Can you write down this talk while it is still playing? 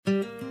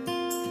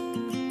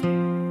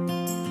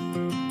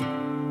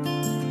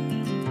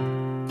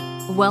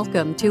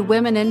Welcome to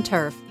Women in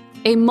Turf,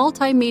 a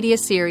multimedia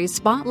series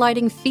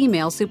spotlighting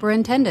female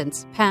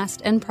superintendents,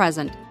 past and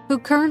present, who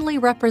currently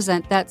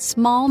represent that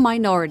small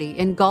minority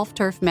in golf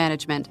turf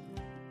management.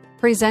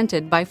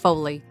 Presented by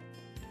Foley.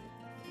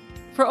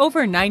 For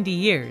over 90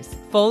 years,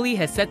 Foley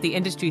has set the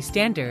industry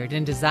standard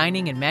in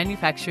designing and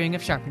manufacturing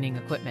of sharpening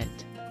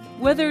equipment.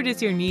 Whether it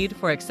is your need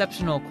for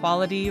exceptional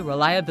quality,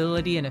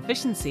 reliability, and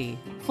efficiency,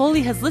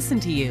 Foley has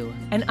listened to you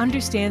and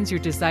understands your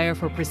desire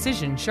for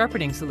precision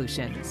sharpening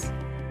solutions.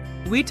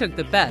 We took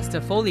the best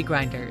of Foley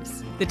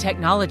grinders, the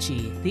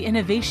technology, the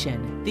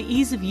innovation, the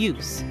ease of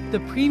use,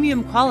 the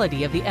premium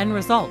quality of the end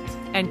result,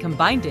 and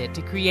combined it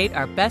to create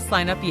our best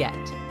lineup yet.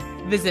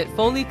 Visit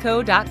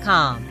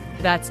foleyco.com,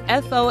 that's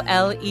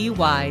FOLEYCO.com,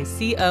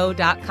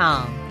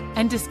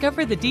 and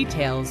discover the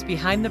details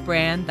behind the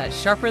brand that's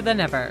sharper than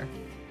ever.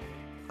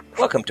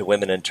 Welcome to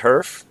Women in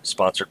Turf,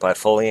 sponsored by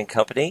Foley &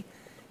 Company.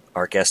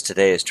 Our guest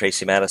today is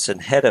Tracey Maddison,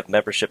 Head of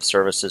Membership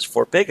Services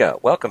for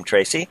BIGGA. Welcome,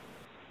 Tracey.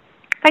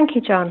 Thank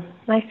you, John.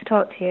 Nice to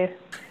talk to you.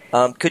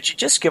 Could you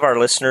just give our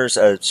listeners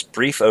a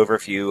brief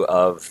overview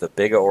of the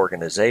BIGGA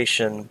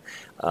organization,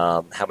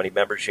 how many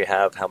members you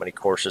have, how many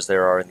courses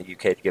there are in the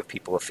UK to give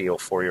people a feel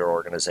for your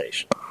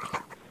organization?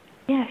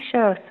 Yeah,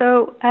 sure.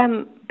 So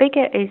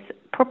BIGGA is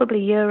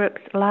probably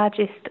Europe's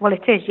largest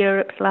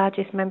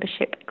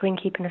membership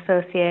greenkeeping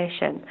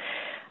association.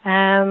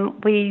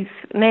 We've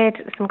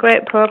made some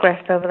great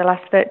progress over the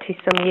last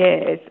 30-some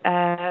years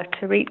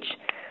to reach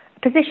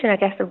position, I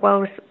guess, of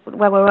where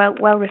we're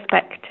well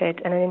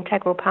respected and an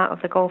integral part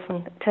of the golf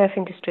and turf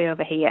industry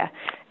over here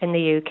in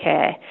the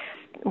UK.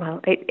 Well,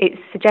 it's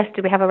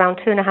suggested we have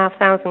around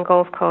 2,500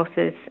 golf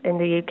courses in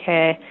the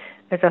UK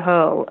as a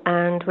whole,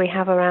 and we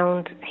have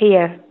around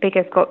here,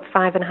 BIGGA's got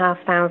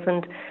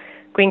 5,500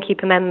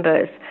 greenkeeper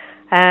members,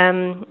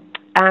 and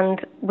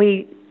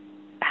we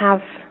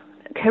have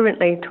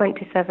currently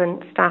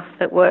 27 staff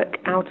that work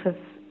out of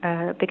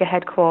BIGGA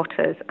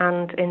headquarters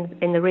and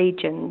in the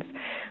regions.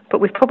 But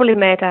we've probably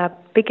made our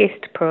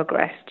biggest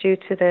progress due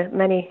to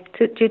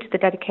the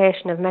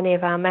dedication of many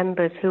of our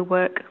members who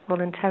work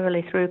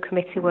voluntarily through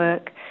committee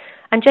work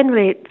and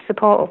generally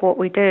support of what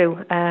we do.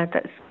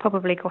 That's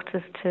probably got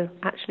us to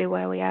actually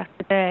where we are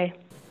today.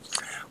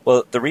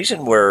 Well, the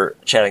reason we're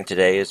chatting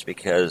today is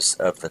because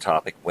of the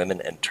topic Women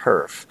in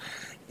Turf.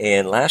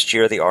 And last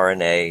year, the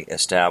RNA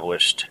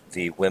established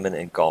the Women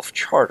in Golf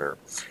Charter.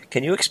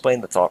 Can you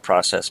explain the thought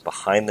process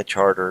behind the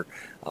charter,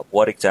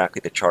 what exactly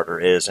the charter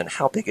is, and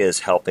how BIGGA is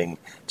helping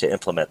to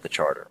implement the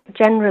charter?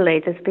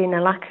 Generally, there's been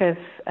a lack of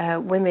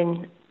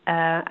women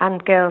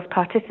and girls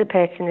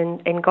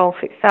participating in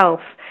golf itself.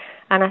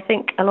 And I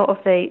think a lot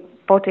of the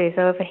bodies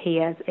over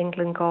here,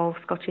 England Golf,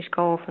 Scottish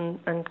Golf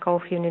and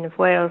Golf Union of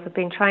Wales, have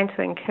been trying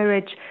to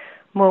encourage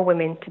more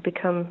women to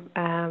become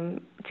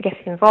to get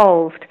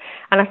involved,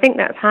 and I think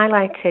that's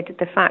highlighted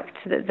the fact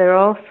that there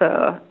are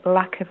also a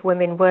lack of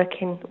women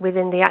working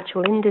within the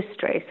actual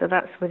industry. So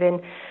that's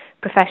within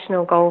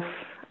professional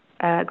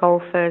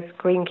golfers,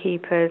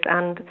 greenkeepers,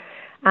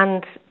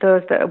 and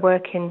those that are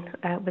working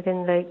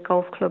within the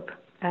golf club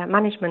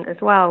management as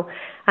well.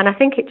 And I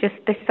think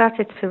they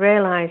started to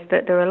realise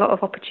that there are a lot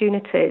of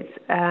opportunities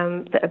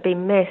that are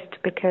being missed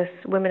because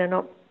women are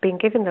not being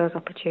given those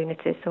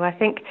opportunities. So I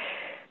think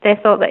they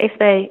thought that if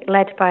they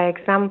led by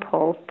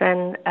example,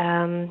 then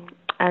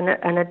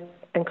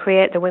and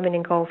create the Women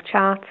in Golf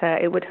Charter,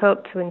 it would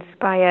hope to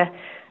inspire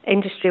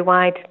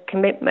industry-wide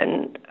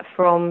commitment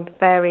from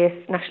various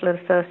national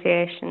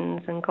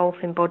associations and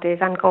golfing bodies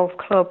and golf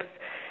clubs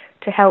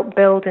to help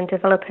build and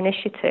develop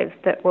initiatives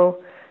that will,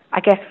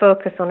 I guess,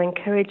 focus on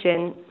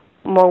encouraging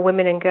more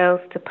women and girls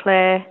to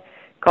play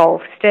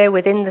golf, stay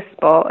within the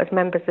sport as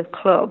members of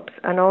clubs,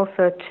 and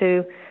also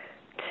to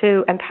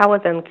empower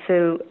them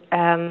to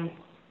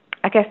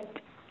I guess,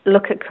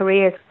 look at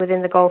careers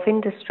within the golf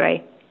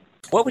industry.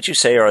 What would you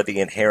say are the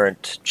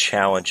inherent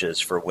challenges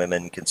for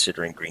women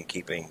considering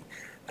greenkeeping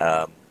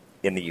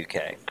in the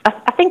UK?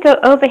 I think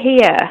over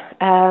here,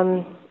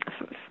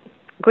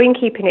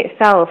 greenkeeping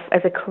itself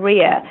as a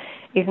career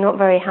is not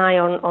very high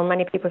on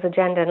many people's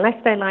agenda.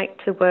 Unless they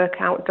like to work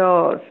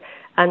outdoors,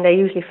 and they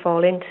usually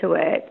fall into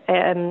it,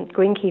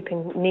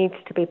 greenkeeping needs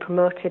to be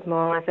promoted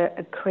more as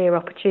a career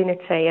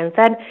opportunity. And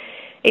then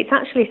it's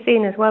actually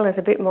seen as well as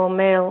a bit more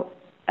male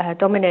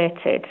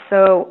dominated.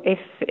 So if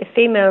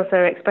females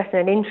are expressing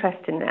an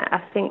interest in it, I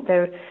think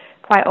they're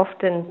quite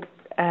often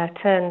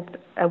turned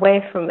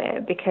away from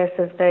it because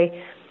of the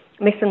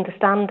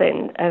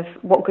misunderstanding of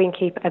what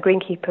a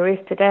greenkeeper is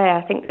today.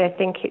 I think they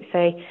think it's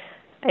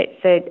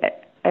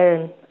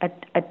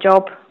a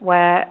job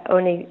where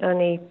only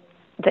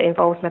that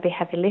involves maybe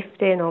heavy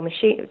lifting or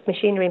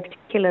machinery in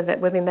particular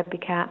that women maybe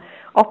can't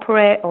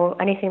operate or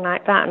anything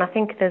like that. And I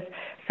think there's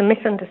some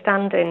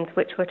misunderstandings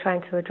which we're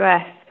trying to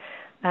address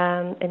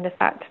in the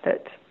fact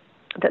that's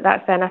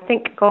there. And I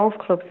think golf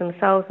clubs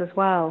themselves as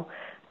well.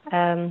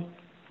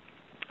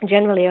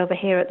 Generally over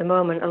here at the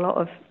moment, a lot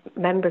of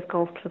members'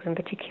 golf clubs in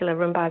particular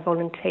run by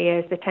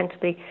volunteers. They tend to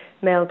be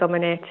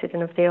male-dominated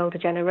and of the older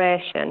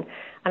generation.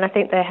 And I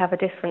think they have a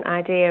different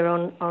idea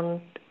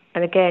on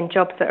again,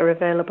 jobs that are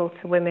available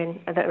to women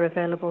that are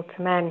available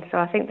to men. So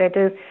I think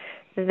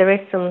there is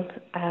some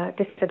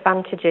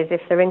disadvantages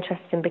if they're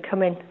interested in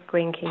becoming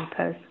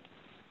greenkeepers.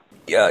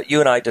 Yeah, you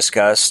and I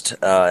discussed,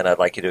 and I'd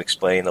like you to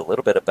explain a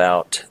little bit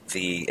about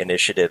the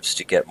initiatives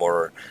to get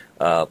more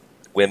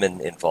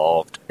women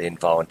involved in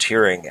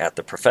volunteering at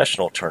the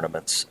professional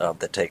tournaments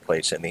that take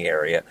place in the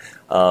area.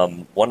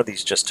 One of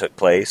these just took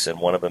place, and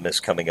one of them is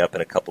coming up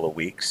in a couple of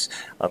weeks.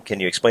 Can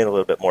you explain a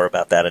little bit more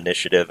about that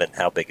initiative and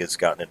how BIGGA's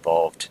gotten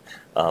involved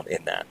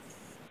in that?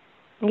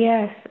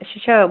 Yes,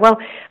 sure. Well,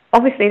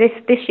 obviously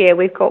this year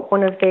we've got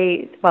one of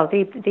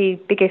the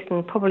biggest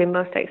and probably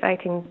most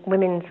exciting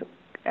women's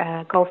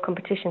golf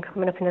competition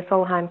coming up in the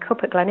Solheim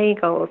Cup at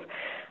Gleneagles.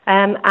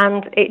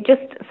 And it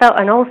just felt,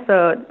 and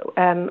also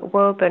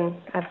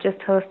Woburn have just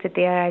hosted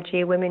the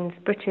AIG Women's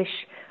British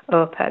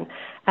Open,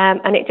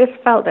 and it just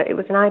felt that it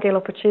was an ideal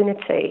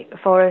opportunity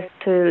for us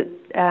to,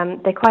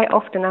 they quite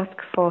often ask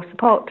for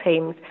support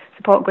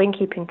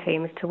greenkeeping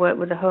teams to work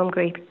with the home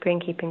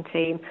greenkeeping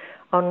team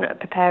on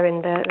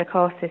preparing the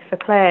courses for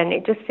play, and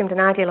it just seemed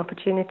an ideal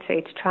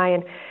opportunity to try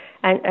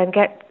and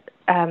get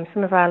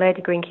some of our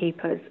lady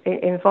greenkeepers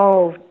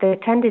involved.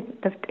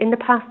 In the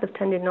past, they've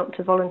tended not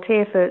to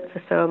volunteer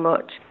for so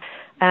much,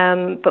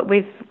 but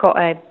we've got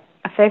a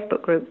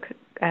Facebook group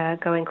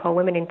going called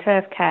Women in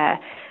Turf Care,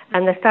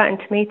 and they're starting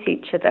to meet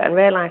each other and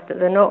realise that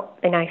they're not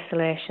in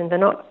isolation, they're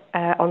not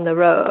on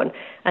their own,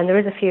 and there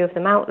is a few of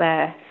them out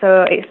there.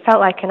 So it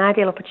felt like an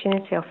ideal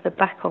opportunity off the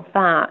back of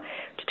that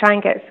to try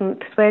and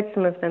persuade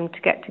some of them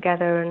to get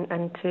together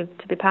and to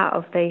be part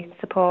of the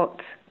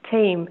support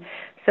team.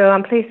 So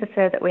I'm pleased to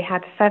say that we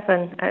had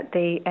 7 at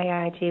the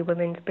AIG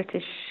Women's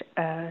British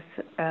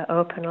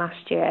Open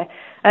last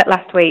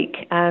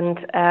week, and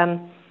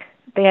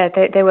they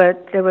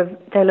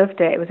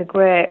loved it. It was a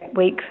great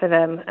week for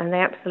them, and they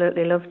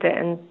absolutely loved it.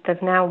 And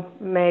they've now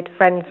made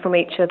friends from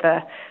each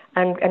other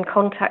and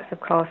contacts,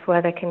 of course,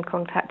 where they can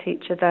contact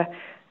each other,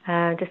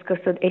 discuss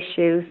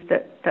issues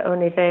that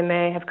only they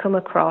may have come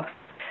across.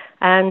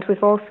 And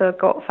we've also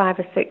got 5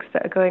 or 6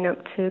 that are going up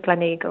to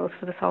Gleneagles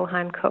for the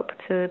Solheim Cup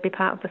to be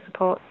part of the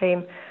support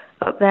team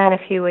up there in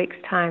a few weeks'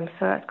 time.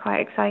 So that's quite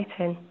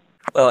exciting.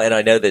 Well, and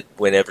I know that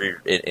whenever,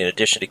 in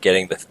addition to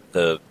getting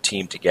the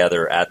team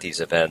together at these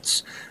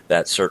events,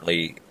 that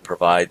certainly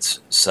provides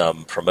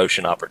some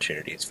promotion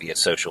opportunities via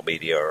social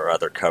media or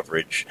other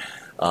coverage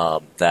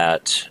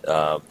that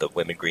the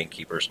women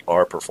greenkeepers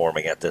are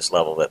performing at this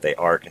level, that they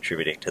are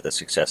contributing to the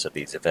success of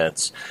these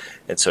events.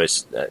 And so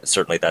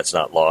certainly that's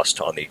not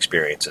lost on the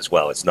experience as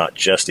well. It's not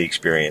just the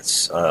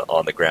experience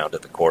on the ground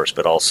of the course,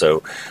 but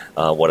also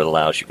what it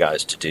allows you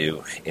guys to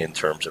do in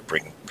terms of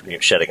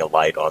shedding a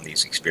light on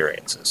these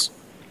experiences.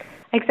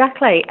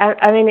 Exactly.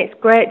 I mean, it's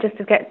great just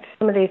to get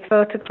some of these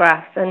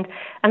photographs, and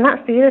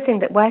that's the other thing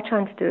that we're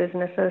trying to do as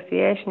an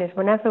association is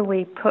whenever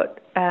we put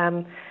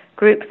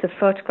groups of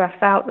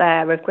photographs out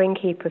there of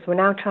greenkeepers, we're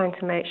now trying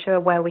to make sure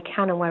where we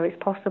can and where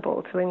it's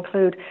possible to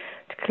include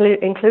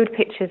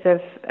pictures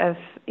of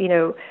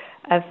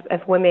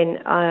women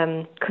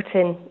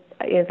cutting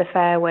the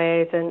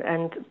fairways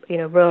and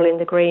rolling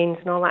the greens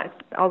and all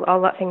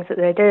that things that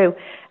they do,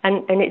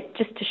 and it's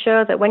just to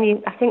show that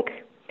I think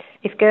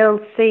if girls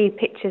see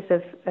pictures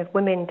of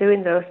women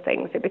doing those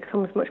things, it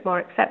becomes much more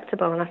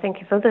acceptable. And I think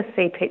if others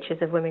see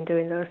pictures of women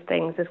doing those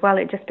things as well,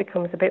 it just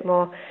becomes a bit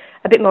more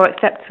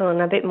acceptable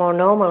and a bit more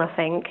normal, I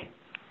think.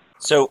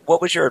 So what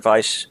would your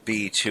advice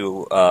be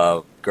to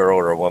a girl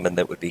or a woman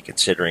that would be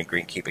considering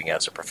greenkeeping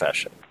as a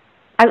profession?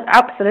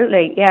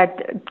 Absolutely, yeah.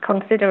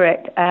 Consider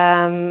it.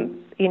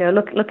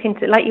 Look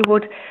into, like you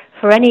would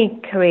for any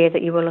career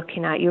that you were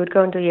looking at. You would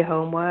go and do your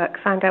homework,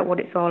 find out what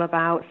it's all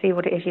about, see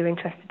what it is you're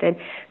interested in.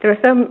 There are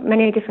so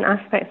many different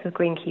aspects of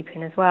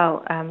greenkeeping as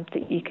well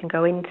that you can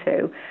go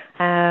into.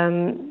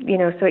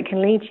 So it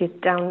can lead you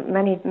down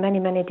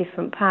many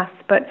different paths.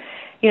 But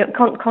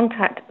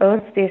contact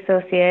us, the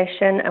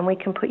association, and we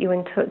can put you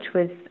in touch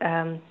with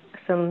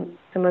some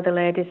other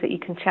ladies that you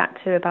can chat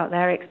to about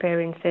their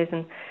experiences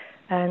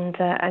and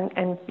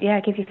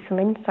give you some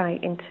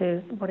insight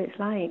into what it's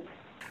like.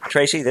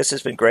 Tracey, this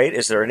has been great.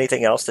 Is there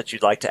anything else that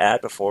you'd like to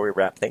add before we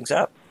wrap things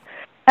up?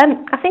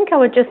 I think I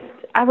would just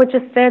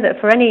say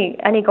that for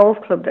any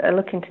golf club that are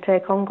looking to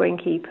take on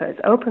greenkeepers,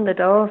 open the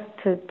doors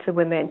to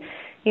women.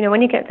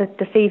 When you get the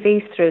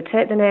CVs through,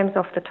 take the names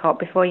off the top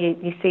before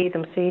you see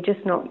them, so you're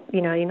just not,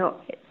 you're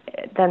not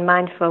then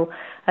mindful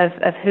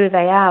of who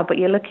they are, but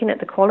you're looking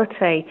at the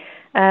quality.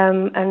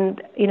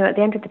 And at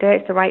the end of the day,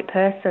 it's the right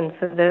person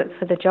for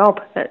the job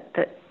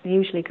that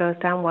usually goes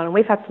down well. And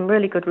we've had some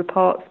really good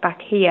reports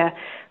back here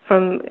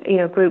from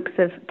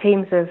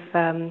teams of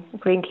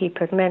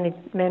greenkeepers,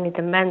 mainly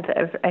the men, that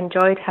have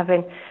enjoyed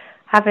having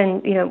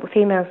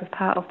females as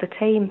part of the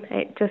team.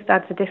 It just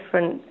adds a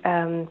different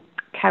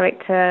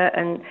character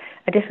and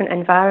a different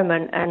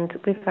environment, and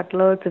we've had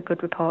loads of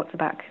good reports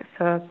back.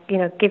 So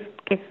give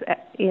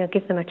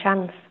them a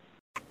chance.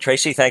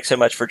 Tracey, thanks so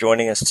much for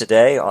joining us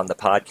today on the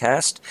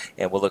podcast,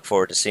 and we'll look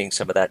forward to seeing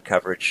some of that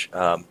coverage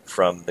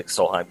from the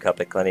Solheim Cup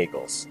at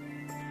Gleneagles.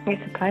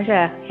 It's a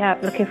pleasure. Yeah,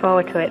 looking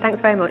forward to it.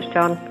 Thanks very much,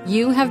 John.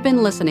 You have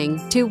been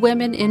listening to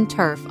Women in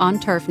Turf on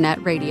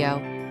TurfNet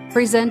Radio,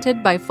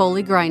 presented by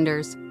Foley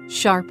Grinders,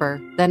 sharper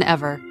than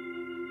ever.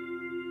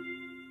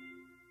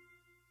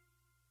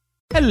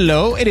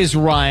 Hello, it is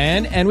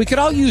Ryan, and we could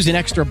all use an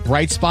extra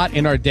bright spot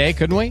in our day,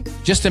 couldn't we?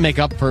 Just to make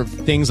up for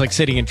things like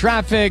sitting in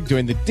traffic,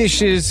 doing the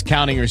dishes,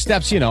 counting your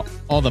steps,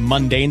 all the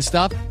mundane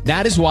stuff.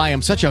 That is why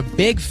I'm such a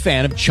big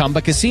fan of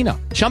Chumba Casino.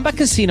 Chumba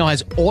Casino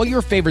has all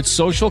your favorite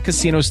social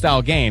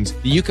casino-style games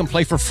that you can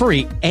play for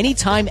free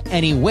anytime,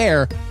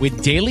 anywhere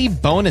with daily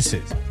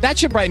bonuses. That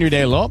should brighten your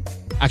day a little.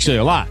 Actually,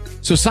 a lot.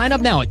 So sign up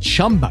now at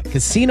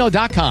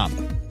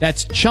ChumbaCasino.com.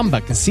 That's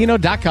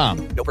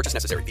ChumbaCasino.com. No purchase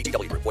necessary.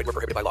 VGW Group. Void where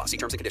prohibited by law. See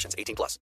terms and conditions. 18+.